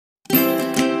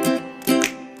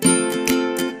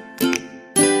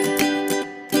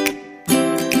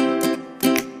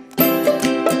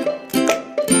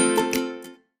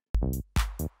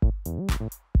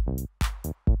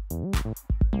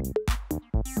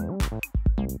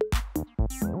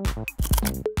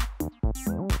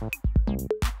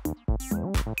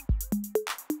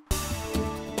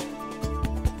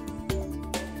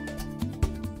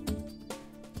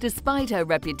Despite her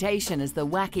reputation as the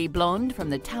wacky blonde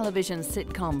from the television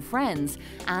sitcom Friends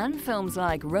and films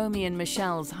like Romy and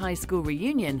Michelle's High School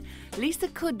Reunion, Lisa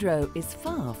Kudrow is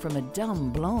far from a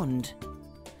dumb blonde.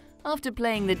 After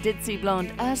playing the ditzy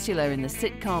blonde Ursula in the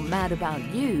sitcom Mad About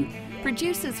You,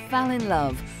 producers fell in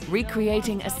love,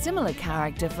 recreating a similar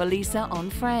character for Lisa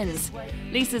on Friends.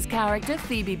 Lisa's character,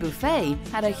 Phoebe Buffay,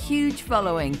 had a huge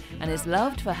following and is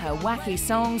loved for her wacky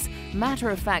songs,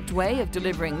 matter-of-fact way of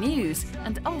delivering news,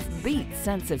 and offbeat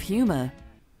sense of humor.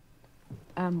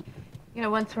 You know,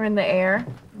 once we're in the air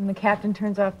and the captain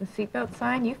turns off the seatbelt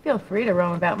sign, you feel free to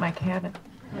roam about my cabin.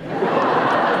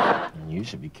 And you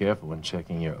should be careful when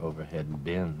checking your overhead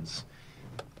bins,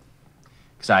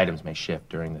 because items may shift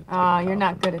during the... Oh, you're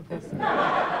not good at this.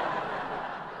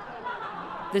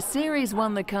 The series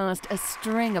won the cast a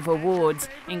string of awards,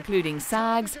 including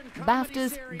SAGs,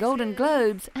 BAFTAs, Golden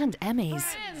Globes, and Emmys.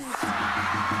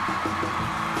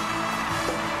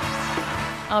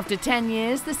 After 10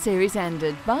 years, the series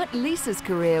ended, but Lisa's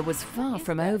career was far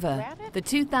from over. The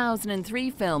 2003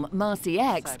 film Marcy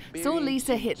X saw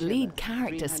Lisa hit lead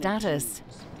character status.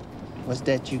 What's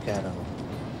that you got on?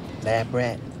 Lab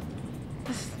rat?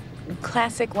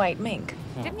 Classic white mink.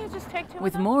 Didn't you just take two?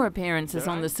 With more appearances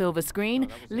on the silver screen,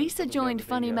 Lisa joined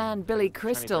funny man Billy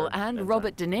Crystal and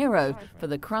Robert De Niro for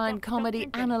the crime comedy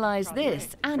Analyze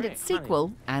This and its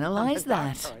sequel, Analyze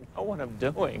That. I know what I'm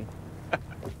doing.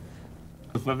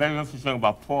 The very interesting thing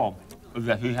about Paul is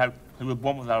that he was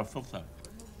born without a filter.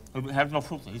 He has no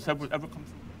filter. He said whatever comes.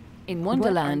 In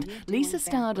Wonderland, Lisa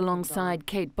starred alongside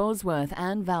Kate Bosworth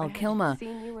and Val Kilmer.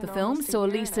 The film saw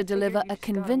Lisa deliver a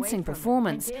convincing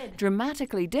performance,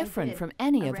 dramatically different from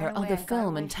any of her other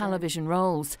film and television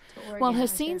roles. While her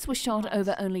scenes were shot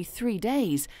over only 3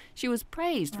 days, she was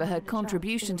praised for her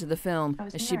contribution to the film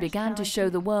as she began to show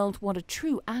the world what a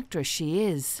true actress she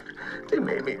is. They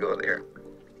made me go there.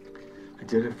 I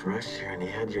did it for us, Sharon. He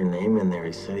had your name in there.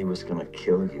 He said he was gonna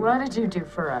kill you. What did you do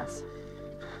for us?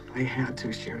 I had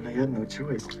to, Sharon. I had no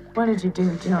choice. What did you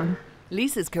do, John?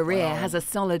 Lisa's career has a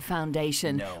solid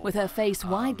foundation, with her face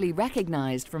widely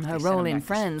recognized from her role in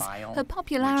Friends. Her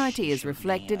popularity is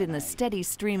reflected in the steady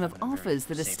stream of offers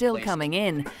that are still coming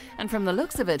in. And from the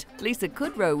looks of it, Lisa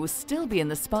Kudrow will still be in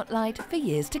the spotlight for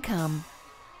years to come.